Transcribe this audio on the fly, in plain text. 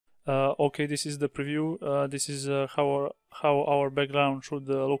Okay, this is the preview. This is how our background should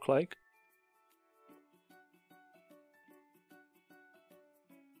look like.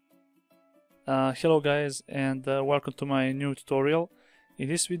 Hello guys, and welcome to my new tutorial. In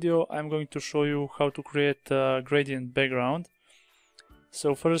this video I'm going to show you how to create a gradient background.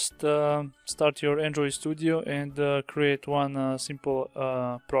 So first start your Android Studio and create one simple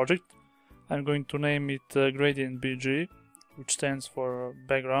project. I'm going to name it Gradient BG, which stands for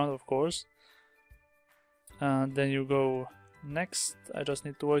background, of course. And then you go next. I just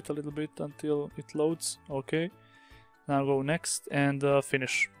need to wait a little bit until it loads. Okay, now go next and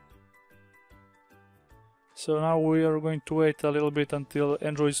finish. So now we are going to wait a little bit until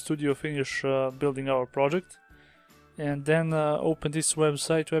Android Studio finish building our project, and then open this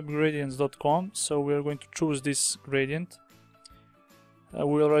website, webgradients.com. So we are going to choose this gradient.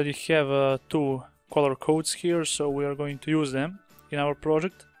 We already have two color codes here, so we are going to use them in our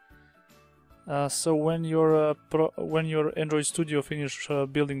project. So when your Android Studio finish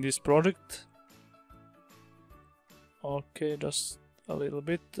building this project, okay, just a little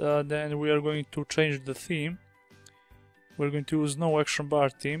bit, then we are going to change the theme. We're going to use no action bar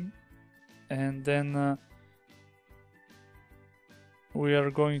theme, and then we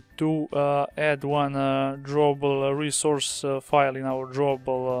are going to add one drawable resource file in our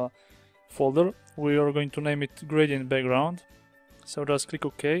drawable folder. We are going to name it gradient background. So just click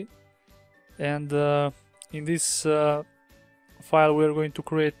OK, and in this file we are going to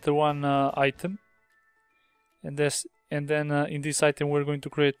create one item, and then in this item we're going to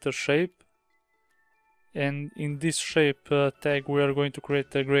create a shape, and in this shape tag we are going to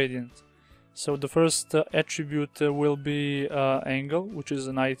create a gradient. So the first attribute will be angle, which is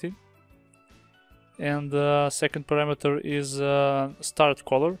 90, and the second parameter is start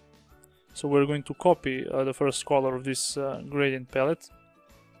color. So we're going to copy the first color of this gradient palette,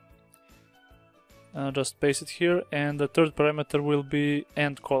 just paste it here, and the third parameter will be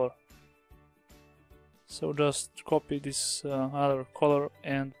end color. So just copy this other color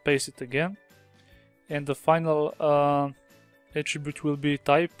and paste it again, and the final attribute will be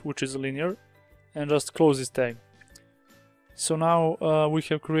type, which is linear, and just close this tag. So now we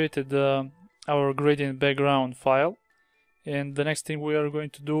have created our gradient background file, and the next thing we are going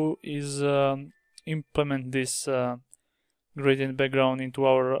to do is implement this gradient background into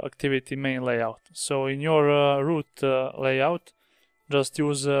our activity main layout. So in your root layout, just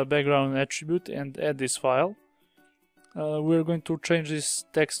use background attribute and add this file. We're going to change this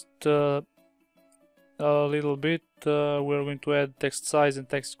text a little bit. We're going to add text size and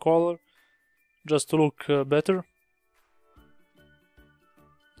text color just to look better.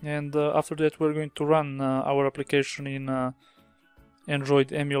 And after that we're going to run our application in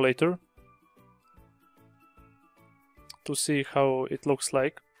Android emulator to see how it looks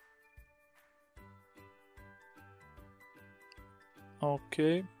like.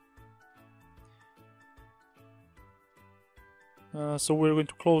 Okay. So we're going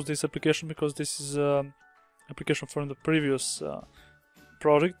to close this application because this is application from the previous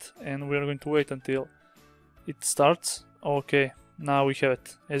project, and we are going to wait until it starts. Okay, now we have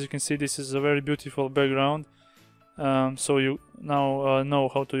it. As you can see, this is a very beautiful background. So you now know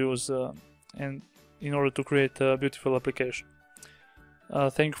how to use and in order to create a beautiful application.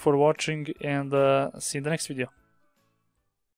 Thank you for watching, and see you in the next video.